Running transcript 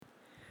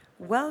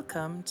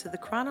Welcome to the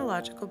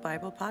Chronological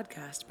Bible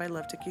Podcast by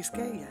Love to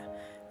Quisqueya.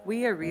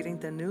 We are reading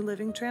the New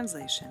Living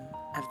Translation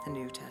of the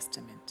New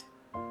Testament.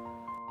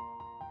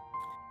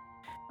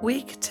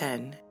 Week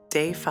 10,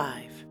 Day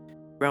 5,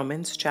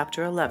 Romans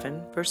chapter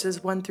 11,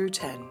 verses 1 through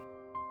 10.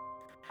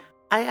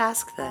 I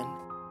ask then,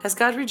 has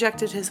God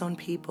rejected his own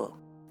people,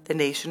 the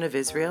nation of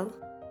Israel?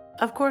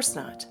 Of course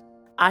not.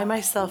 I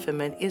myself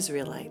am an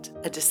Israelite,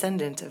 a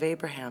descendant of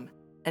Abraham,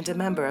 and a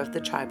member of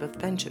the tribe of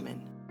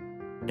Benjamin.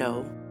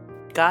 No,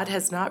 God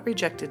has not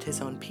rejected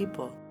his own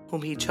people,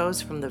 whom he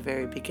chose from the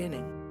very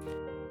beginning.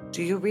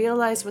 Do you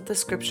realize what the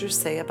scriptures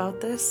say about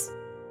this?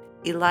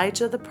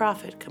 Elijah the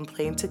prophet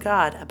complained to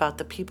God about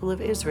the people of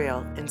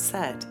Israel and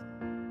said,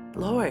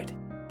 Lord,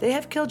 they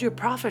have killed your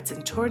prophets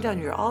and torn down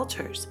your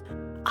altars.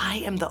 I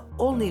am the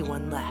only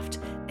one left,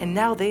 and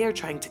now they are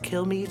trying to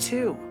kill me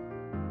too.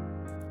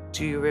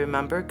 Do you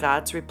remember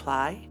God's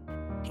reply?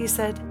 He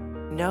said,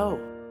 No,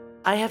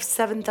 I have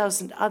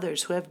 7,000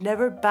 others who have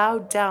never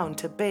bowed down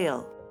to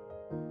Baal.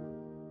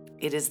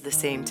 It is the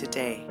same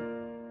today.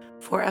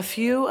 For a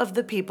few of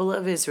the people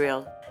of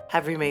Israel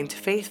have remained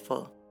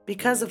faithful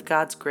because of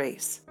God's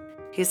grace,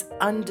 his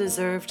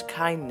undeserved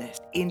kindness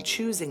in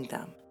choosing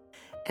them.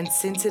 And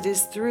since it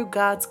is through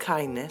God's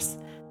kindness,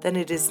 then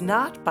it is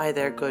not by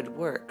their good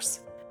works.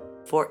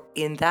 For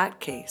in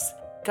that case,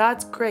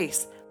 God's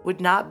grace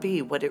would not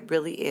be what it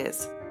really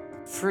is,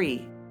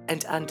 free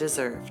and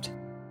undeserved.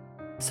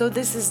 So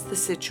this is the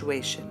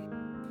situation.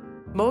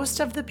 Most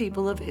of the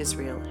people of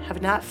Israel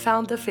have not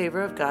found the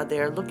favor of God they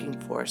are looking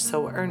for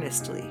so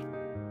earnestly.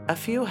 A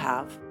few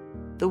have,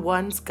 the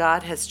ones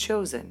God has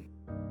chosen,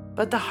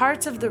 but the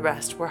hearts of the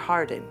rest were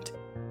hardened.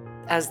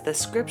 As the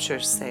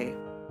scriptures say,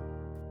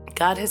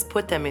 God has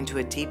put them into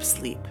a deep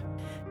sleep.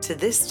 To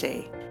this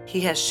day,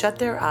 he has shut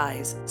their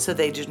eyes so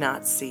they do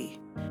not see,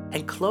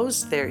 and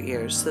closed their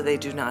ears so they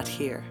do not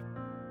hear.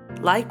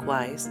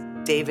 Likewise,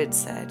 David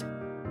said,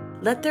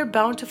 Let their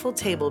bountiful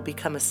table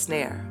become a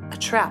snare, a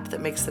trap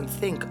that makes them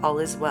think all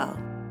is well.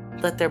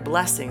 Let their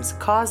blessings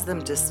cause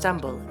them to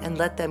stumble, and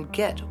let them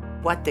get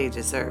what they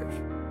deserve.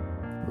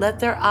 Let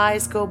their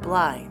eyes go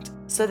blind,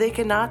 so they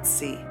cannot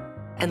see,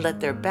 and let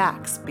their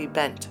backs be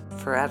bent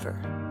forever.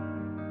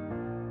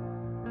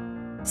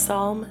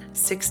 Psalm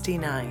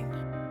 69.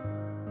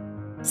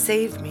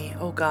 Save me,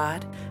 O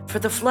God, for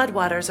the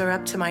floodwaters are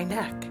up to my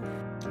neck.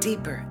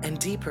 Deeper and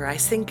deeper I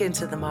sink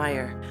into the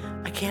mire.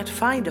 I can't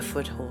find a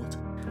foothold.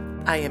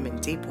 I am in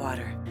deep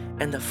water,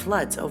 and the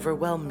floods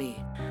overwhelm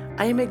me.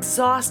 I am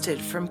exhausted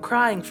from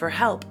crying for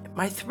help.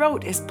 My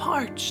throat is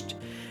parched.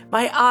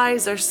 My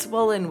eyes are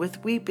swollen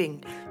with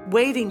weeping,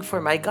 waiting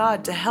for my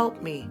God to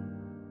help me.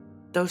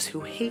 Those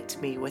who hate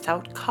me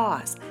without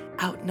cause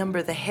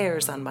outnumber the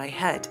hairs on my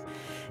head.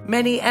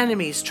 Many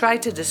enemies try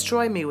to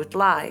destroy me with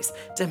lies,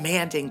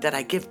 demanding that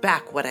I give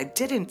back what I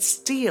didn't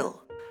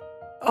steal.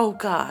 Oh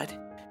God,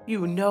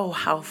 you know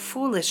how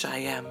foolish I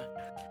am.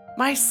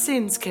 My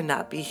sins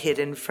cannot be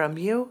hidden from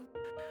you.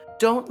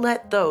 Don't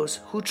let those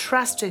who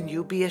trust in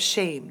you be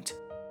ashamed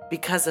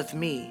because of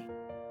me.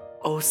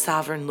 O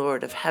sovereign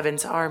Lord of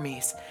heaven's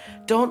armies,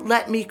 don't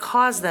let me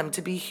cause them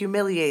to be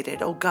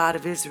humiliated, O God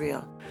of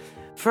Israel.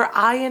 For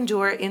I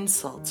endure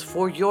insults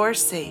for your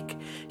sake.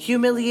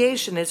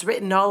 Humiliation is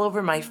written all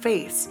over my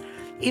face.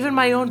 Even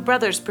my own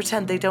brothers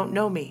pretend they don't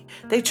know me.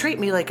 They treat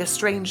me like a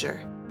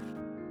stranger.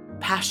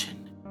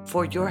 Passion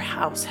for your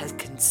house has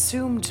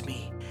consumed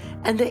me,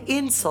 and the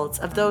insults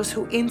of those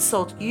who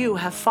insult you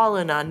have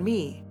fallen on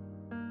me.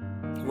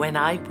 When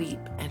I weep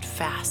and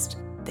fast,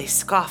 they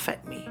scoff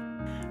at me.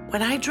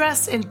 When I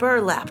dress in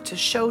burlap to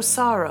show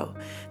sorrow,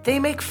 they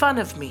make fun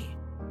of me.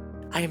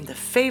 I am the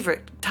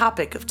favorite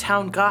topic of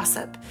town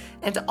gossip,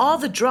 and all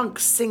the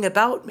drunks sing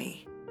about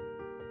me.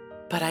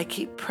 But I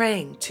keep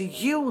praying to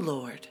you,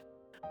 Lord,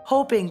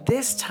 hoping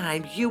this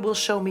time you will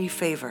show me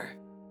favor.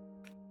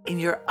 In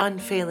your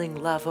unfailing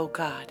love, O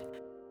God,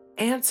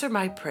 answer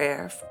my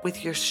prayer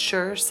with your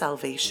sure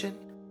salvation.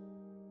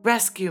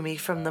 Rescue me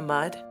from the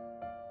mud.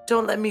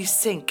 Don't let me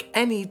sink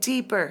any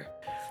deeper.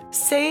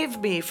 Save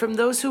me from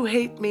those who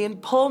hate me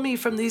and pull me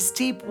from these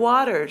deep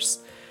waters.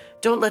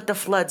 Don't let the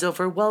floods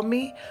overwhelm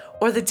me,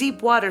 or the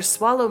deep waters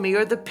swallow me,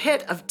 or the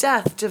pit of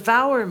death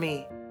devour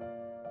me.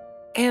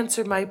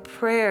 Answer my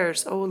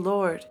prayers, O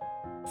Lord,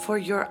 for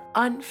your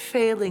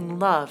unfailing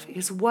love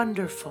is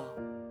wonderful.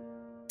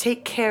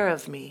 Take care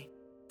of me,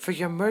 for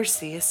your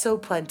mercy is so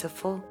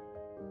plentiful.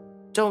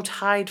 Don't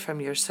hide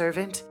from your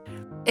servant.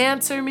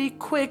 Answer me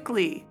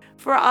quickly,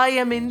 for I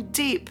am in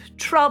deep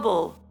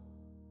trouble.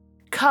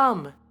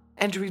 Come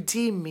and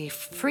redeem me,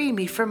 free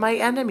me from my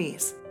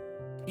enemies.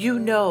 You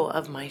know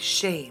of my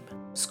shame,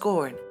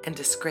 scorn, and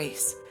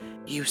disgrace.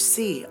 You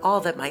see all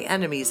that my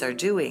enemies are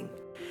doing.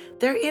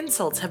 Their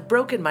insults have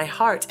broken my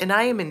heart, and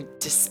I am in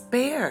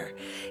despair.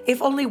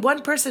 If only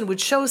one person would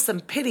show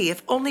some pity,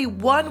 if only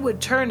one would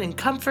turn and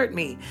comfort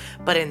me.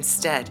 But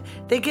instead,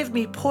 they give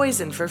me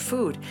poison for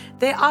food.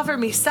 They offer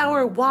me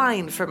sour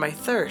wine for my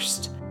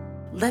thirst.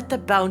 Let the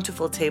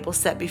bountiful table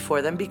set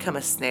before them become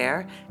a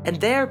snare,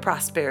 and their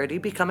prosperity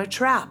become a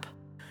trap.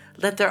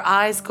 Let their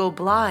eyes go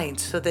blind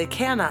so they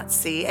cannot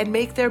see, and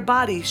make their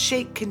bodies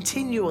shake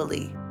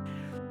continually.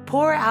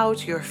 Pour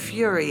out your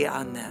fury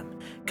on them,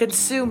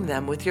 consume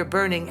them with your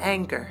burning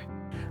anger.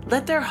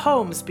 Let their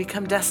homes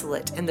become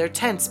desolate and their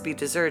tents be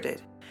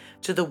deserted.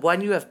 To the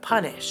one you have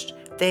punished,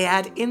 they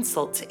add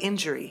insult to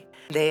injury.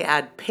 They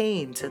add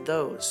pain to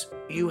those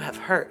you have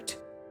hurt.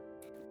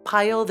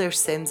 Pile their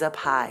sins up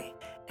high,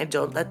 and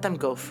don't let them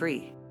go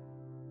free.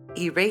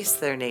 Erase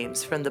their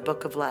names from the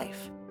book of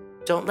life.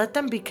 Don't let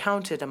them be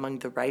counted among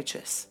the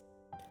righteous.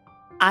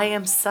 I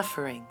am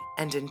suffering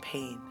and in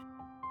pain.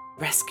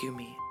 Rescue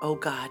me, O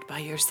God, by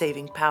your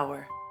saving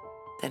power.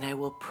 Then I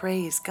will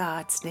praise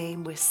God's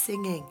name with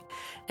singing,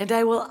 and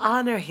I will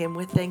honor him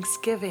with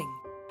thanksgiving.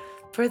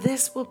 For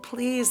this will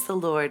please the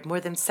Lord more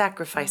than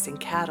sacrificing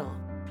cattle,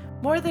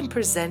 more than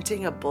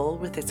presenting a bull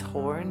with its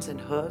horns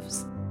and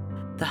hooves.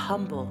 The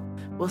humble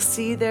will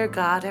see their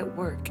God at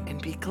work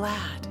and be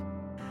glad.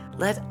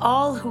 Let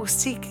all who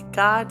seek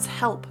God's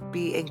help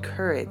be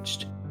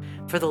encouraged,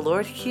 for the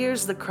Lord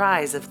hears the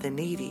cries of the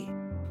needy.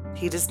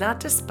 He does not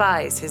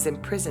despise his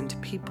imprisoned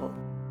people.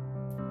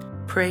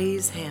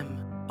 Praise him,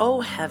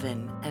 O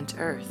heaven and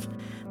earth,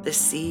 the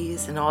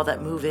seas and all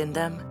that move in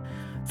them.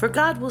 For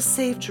God will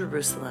save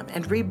Jerusalem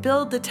and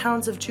rebuild the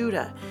towns of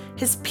Judah.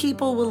 His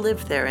people will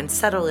live there and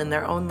settle in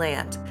their own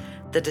land.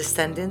 The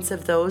descendants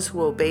of those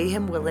who obey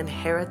him will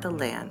inherit the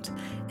land,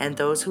 and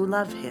those who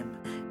love him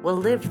will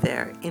live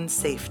there in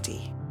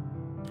safety.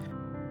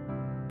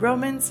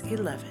 Romans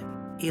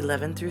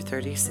 11 through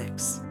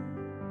 36.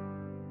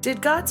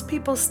 Did God's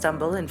people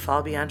stumble and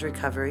fall beyond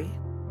recovery?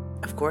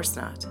 Of course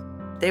not.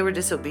 They were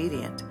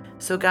disobedient,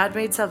 so God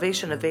made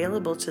salvation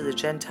available to the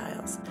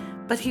Gentiles,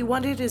 but he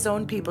wanted his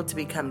own people to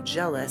become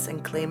jealous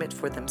and claim it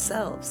for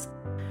themselves.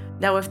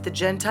 Now, if the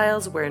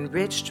Gentiles were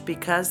enriched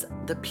because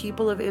the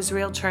people of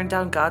Israel turned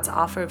down God's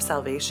offer of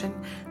salvation,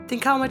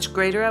 think how much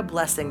greater a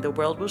blessing the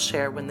world will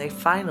share when they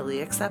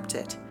finally accept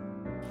it.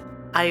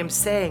 I am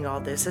saying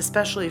all this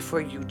especially for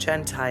you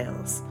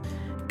Gentiles.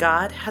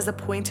 God has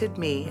appointed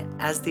me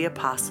as the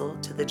apostle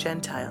to the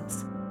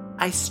Gentiles.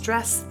 I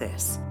stress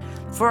this,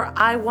 for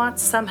I want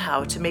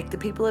somehow to make the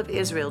people of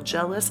Israel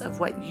jealous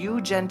of what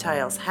you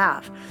Gentiles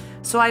have,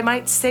 so I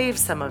might save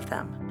some of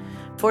them.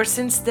 For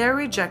since their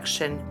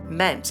rejection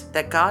meant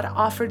that God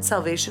offered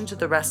salvation to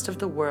the rest of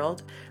the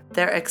world,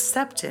 their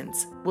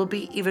acceptance will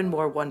be even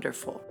more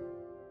wonderful.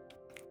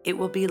 It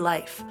will be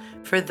life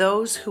for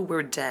those who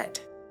were dead.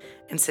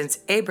 And since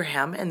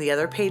Abraham and the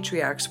other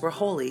patriarchs were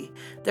holy,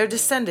 their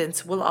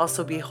descendants will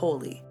also be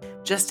holy,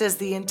 just as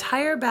the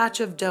entire batch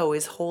of dough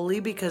is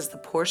holy because the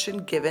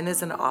portion given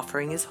as an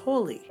offering is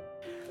holy.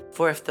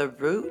 For if the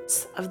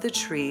roots of the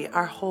tree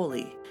are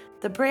holy,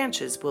 the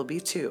branches will be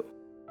too.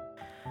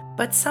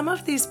 But some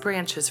of these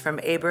branches from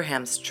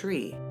Abraham's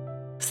tree,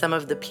 some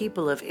of the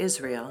people of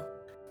Israel,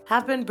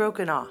 have been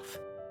broken off,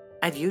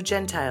 and you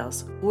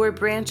Gentiles, who are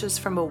branches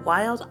from a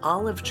wild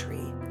olive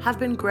tree, have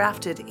been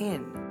grafted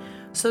in.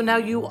 So now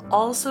you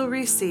also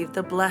receive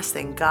the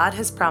blessing God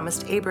has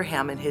promised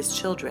Abraham and his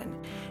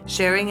children,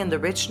 sharing in the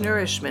rich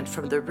nourishment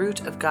from the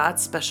root of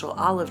God's special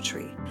olive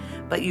tree.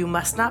 But you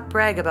must not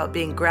brag about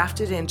being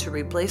grafted in to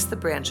replace the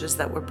branches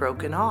that were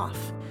broken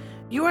off.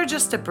 You are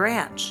just a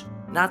branch,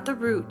 not the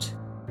root.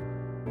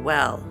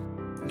 Well,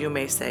 you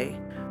may say,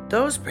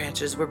 those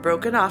branches were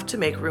broken off to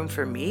make room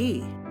for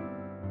me.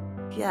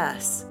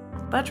 Yes,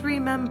 but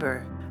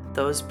remember,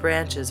 those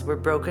branches were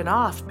broken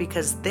off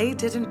because they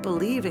didn't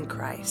believe in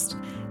Christ,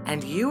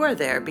 and you are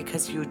there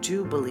because you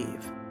do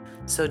believe.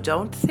 So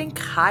don't think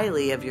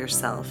highly of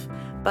yourself,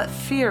 but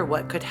fear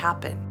what could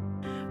happen.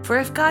 For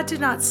if God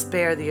did not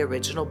spare the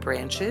original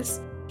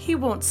branches, he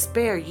won't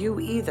spare you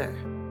either.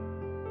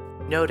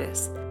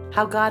 Notice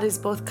how God is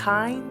both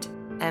kind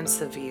and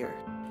severe.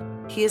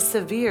 He is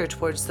severe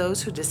towards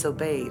those who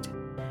disobeyed,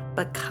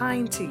 but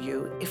kind to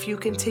you if you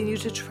continue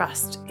to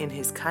trust in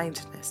his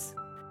kindness.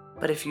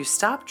 But if you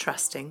stop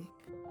trusting,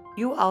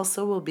 you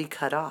also will be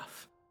cut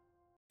off.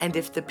 And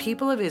if the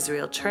people of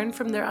Israel turn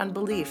from their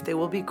unbelief, they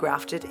will be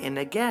grafted in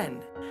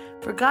again.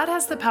 For God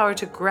has the power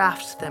to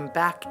graft them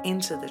back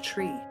into the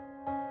tree.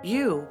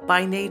 You,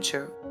 by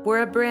nature,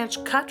 were a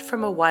branch cut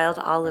from a wild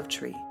olive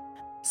tree.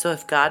 So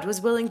if God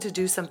was willing to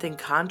do something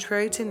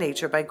contrary to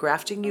nature by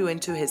grafting you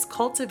into his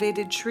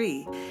cultivated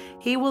tree,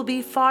 he will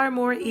be far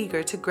more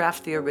eager to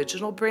graft the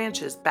original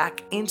branches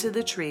back into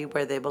the tree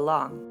where they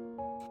belong.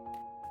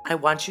 I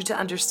want you to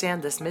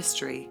understand this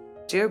mystery,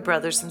 dear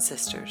brothers and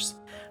sisters,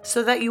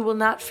 so that you will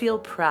not feel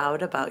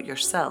proud about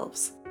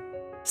yourselves.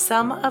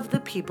 Some of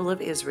the people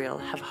of Israel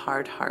have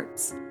hard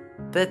hearts,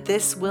 but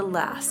this will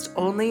last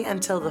only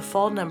until the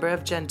full number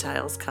of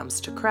Gentiles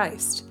comes to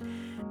Christ,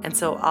 and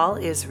so all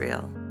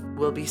Israel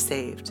will be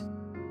saved.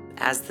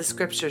 As the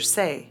scriptures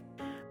say,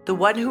 the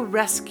one who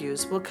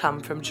rescues will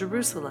come from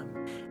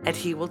Jerusalem, and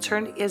he will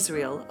turn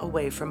Israel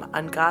away from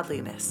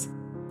ungodliness.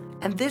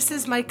 And this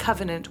is my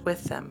covenant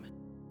with them,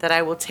 that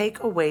I will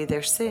take away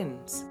their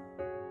sins.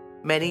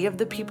 Many of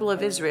the people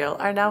of Israel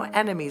are now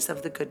enemies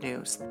of the good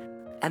news,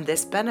 and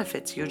this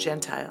benefits you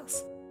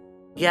Gentiles.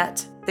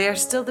 Yet they are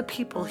still the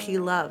people he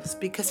loves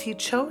because he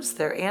chose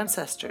their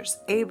ancestors,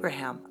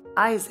 Abraham,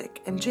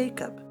 Isaac, and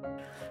Jacob.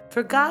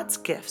 For God's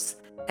gifts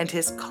and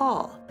his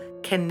call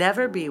can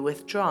never be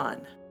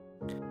withdrawn.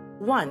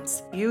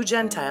 Once you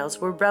Gentiles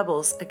were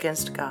rebels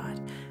against God,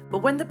 but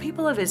when the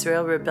people of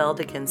Israel rebelled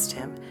against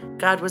him,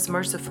 God was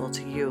merciful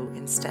to you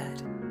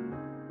instead.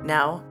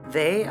 Now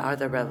they are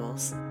the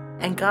rebels,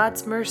 and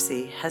God's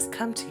mercy has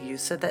come to you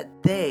so that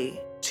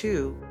they,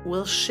 too,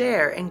 will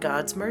share in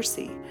God's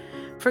mercy.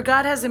 For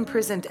God has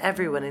imprisoned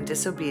everyone in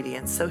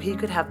disobedience so he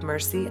could have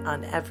mercy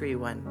on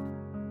everyone.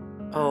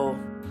 Oh,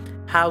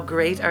 how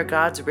great are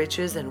God's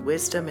riches and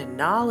wisdom and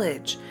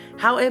knowledge!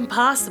 How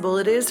impossible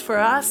it is for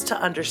us to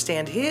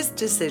understand his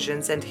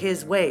decisions and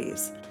his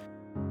ways.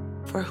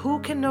 For who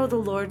can know the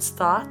Lord's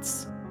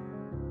thoughts?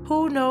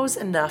 Who knows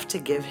enough to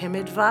give him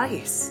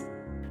advice?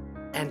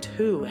 And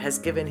who has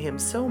given him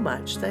so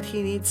much that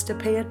he needs to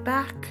pay it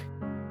back?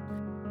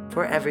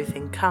 For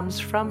everything comes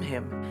from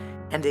him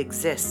and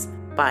exists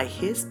by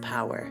his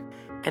power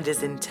and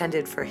is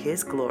intended for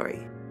his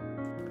glory.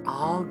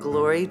 All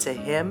glory to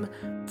him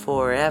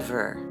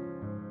forever.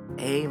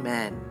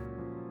 Amen.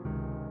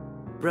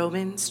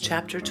 Romans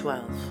chapter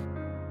 12.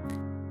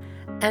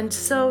 And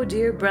so,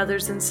 dear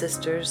brothers and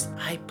sisters,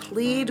 I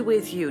plead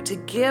with you to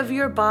give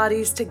your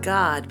bodies to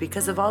God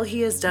because of all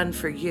he has done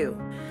for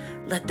you.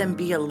 Let them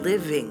be a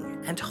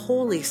living and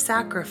holy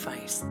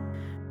sacrifice,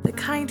 the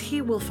kind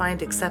he will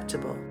find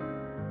acceptable.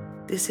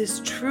 This is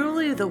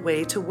truly the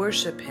way to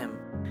worship him.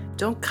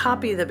 Don't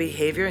copy the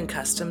behavior and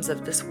customs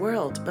of this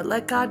world, but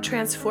let God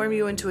transform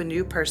you into a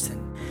new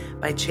person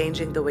by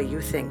changing the way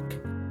you think.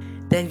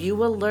 Then you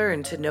will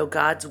learn to know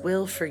God's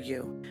will for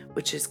you,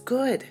 which is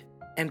good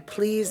and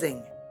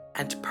pleasing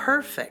and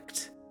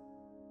perfect.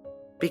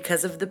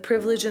 Because of the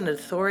privilege and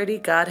authority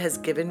God has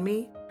given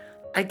me,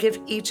 I give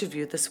each of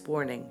you this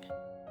warning.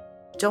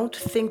 Don't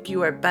think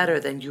you are better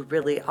than you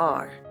really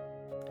are.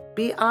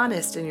 Be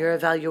honest in your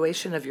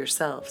evaluation of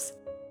yourselves,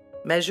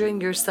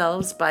 measuring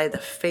yourselves by the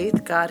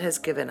faith God has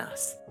given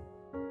us.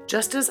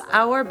 Just as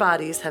our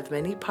bodies have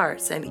many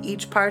parts and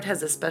each part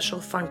has a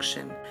special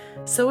function,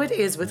 so it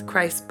is with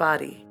Christ's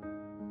body.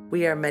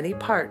 We are many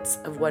parts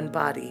of one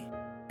body,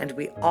 and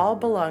we all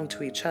belong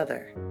to each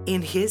other.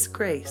 In his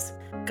grace,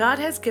 God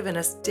has given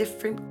us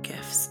different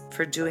gifts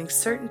for doing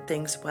certain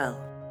things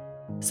well.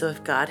 So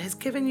if God has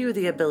given you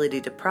the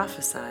ability to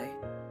prophesy,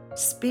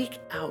 speak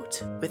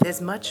out with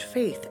as much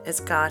faith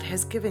as God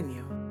has given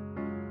you.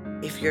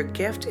 If your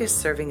gift is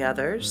serving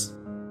others,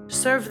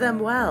 serve them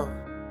well.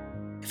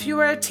 If you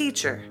are a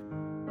teacher,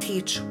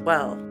 teach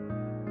well.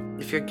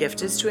 If your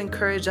gift is to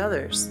encourage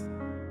others,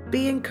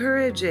 be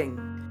encouraging.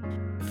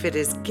 If it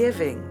is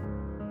giving,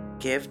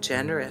 give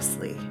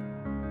generously.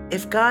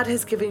 If God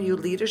has given you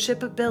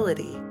leadership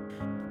ability,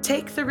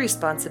 take the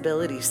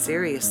responsibility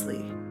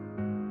seriously.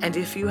 And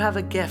if you have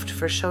a gift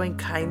for showing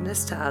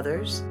kindness to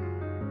others,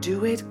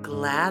 do it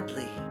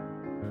gladly.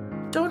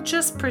 Don't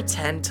just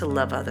pretend to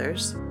love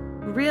others.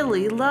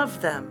 Really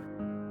love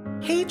them.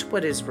 Hate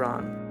what is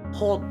wrong.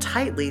 Hold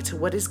tightly to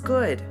what is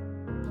good.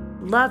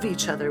 Love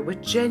each other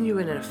with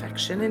genuine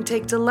affection and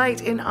take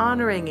delight in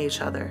honoring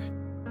each other.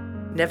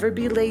 Never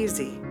be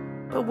lazy,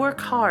 but work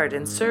hard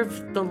and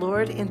serve the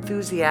Lord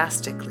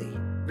enthusiastically.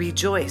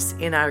 Rejoice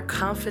in our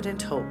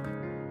confident hope.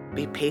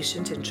 Be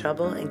patient in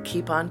trouble and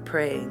keep on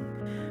praying.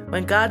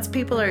 When God's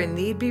people are in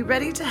need, be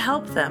ready to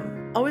help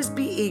them. Always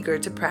be eager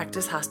to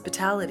practice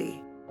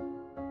hospitality.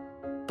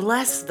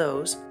 Bless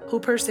those who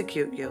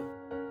persecute you.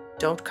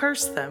 Don't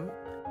curse them.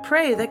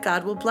 Pray that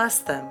God will bless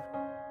them.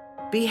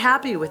 Be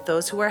happy with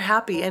those who are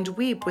happy and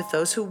weep with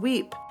those who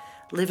weep.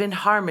 Live in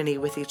harmony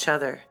with each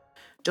other.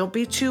 Don't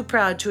be too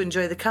proud to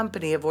enjoy the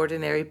company of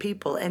ordinary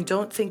people, and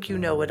don't think you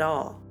know it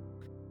all.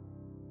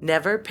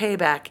 Never pay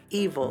back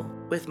evil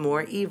with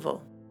more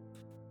evil.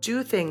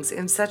 Do things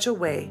in such a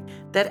way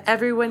that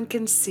everyone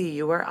can see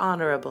you are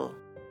honorable.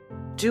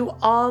 Do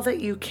all that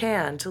you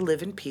can to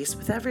live in peace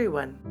with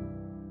everyone.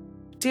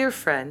 Dear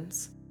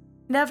friends,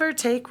 never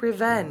take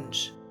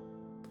revenge.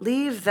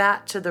 Leave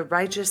that to the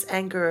righteous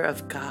anger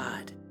of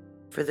God,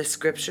 for the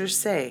scriptures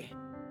say,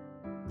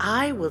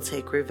 I will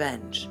take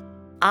revenge.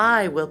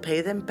 I will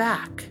pay them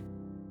back,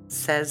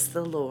 says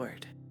the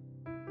Lord.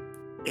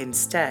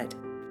 Instead,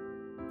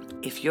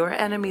 if your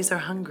enemies are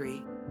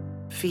hungry,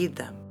 feed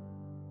them.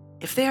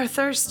 If they are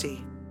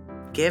thirsty,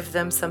 give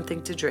them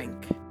something to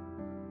drink.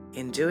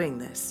 In doing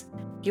this,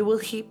 you will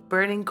heap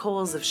burning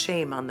coals of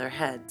shame on their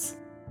heads.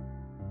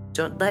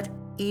 Don't let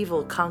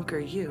evil conquer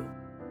you,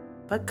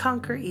 but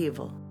conquer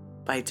evil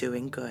by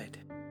doing good.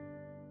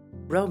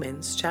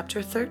 Romans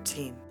chapter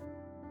 13.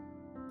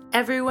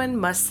 Everyone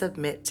must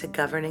submit to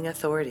governing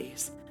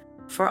authorities,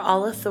 for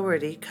all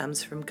authority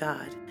comes from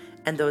God,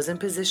 and those in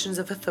positions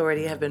of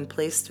authority have been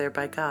placed there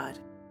by God.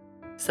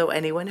 So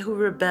anyone who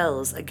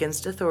rebels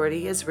against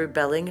authority is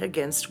rebelling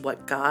against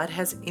what God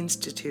has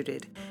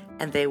instituted,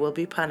 and they will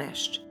be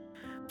punished.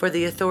 For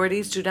the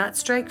authorities do not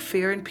strike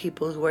fear in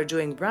people who are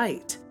doing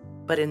right,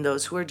 but in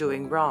those who are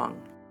doing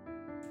wrong.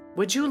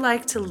 Would you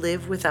like to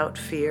live without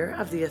fear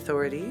of the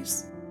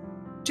authorities?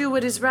 Do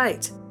what is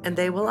right, and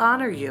they will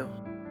honor you.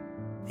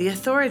 The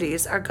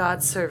authorities are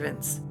God's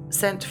servants,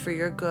 sent for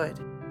your good.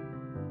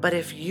 But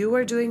if you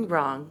are doing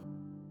wrong,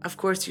 of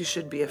course you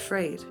should be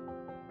afraid,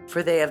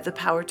 for they have the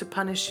power to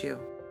punish you.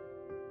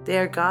 They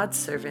are God's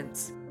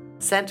servants,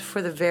 sent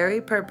for the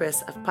very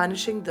purpose of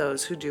punishing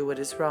those who do what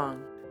is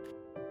wrong.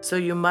 So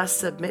you must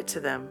submit to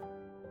them,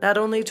 not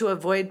only to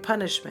avoid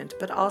punishment,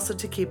 but also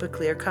to keep a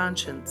clear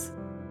conscience.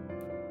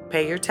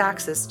 Pay your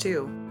taxes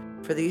too,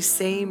 for these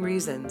same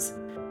reasons,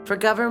 for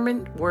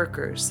government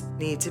workers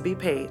need to be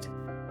paid.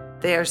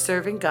 They are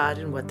serving God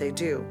in what they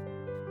do.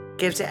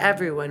 Give to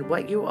everyone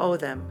what you owe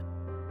them.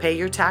 Pay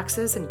your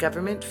taxes and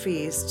government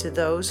fees to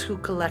those who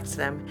collect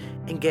them,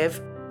 and give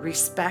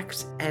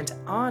respect and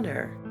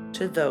honor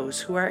to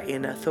those who are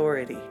in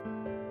authority.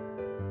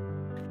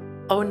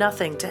 Owe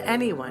nothing to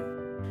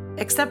anyone,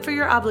 except for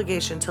your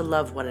obligation to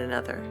love one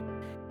another.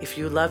 If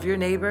you love your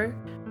neighbor,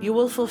 you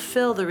will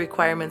fulfill the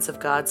requirements of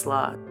God's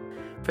law.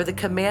 For the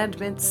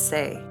commandments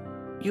say,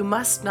 you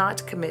must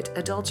not commit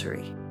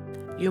adultery,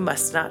 you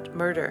must not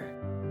murder,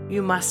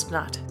 you must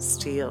not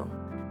steal,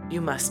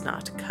 you must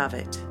not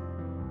covet.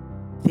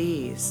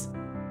 These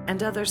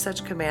and other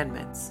such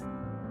commandments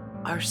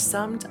are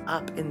summed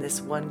up in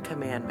this one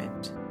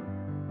commandment: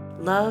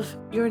 love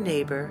your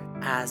neighbor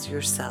as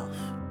yourself.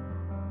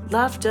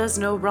 Love does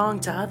no wrong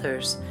to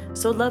others,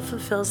 so love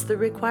fulfills the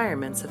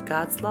requirements of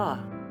God's law.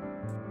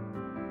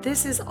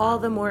 This is all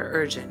the more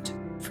urgent,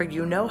 for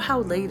you know how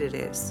late it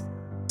is.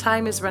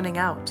 Time is running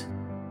out.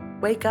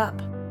 Wake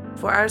up,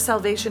 for our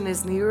salvation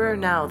is nearer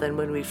now than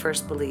when we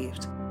first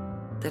believed.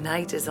 The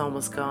night is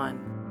almost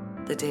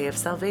gone. The day of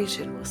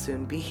salvation will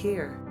soon be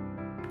here.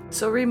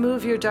 So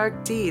remove your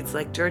dark deeds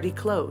like dirty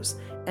clothes,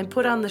 and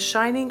put on the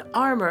shining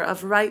armor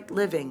of right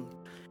living.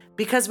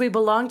 Because we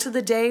belong to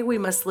the day, we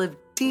must live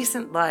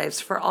decent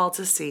lives for all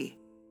to see.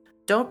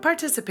 Don't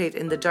participate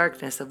in the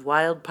darkness of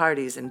wild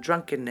parties and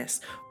drunkenness,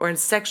 or in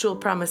sexual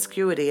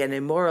promiscuity and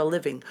immoral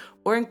living,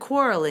 or in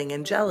quarreling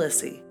and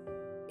jealousy.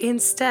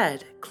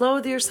 Instead,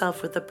 clothe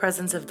yourself with the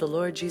presence of the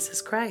Lord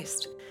Jesus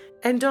Christ,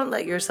 and don't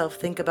let yourself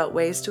think about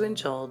ways to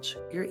indulge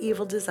your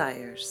evil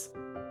desires.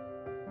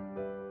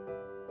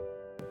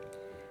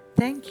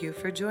 Thank you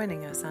for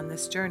joining us on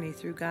this journey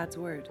through God's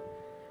Word.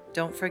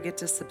 Don't forget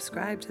to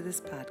subscribe to this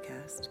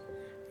podcast.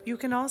 You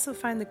can also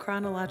find the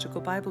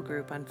Chronological Bible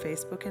Group on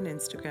Facebook and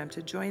Instagram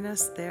to join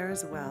us there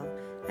as well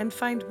and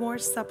find more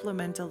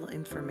supplemental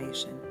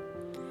information.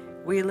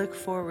 We look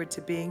forward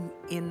to being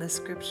in the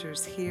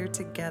Scriptures here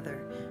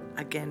together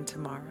again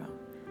tomorrow.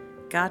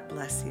 God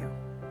bless you.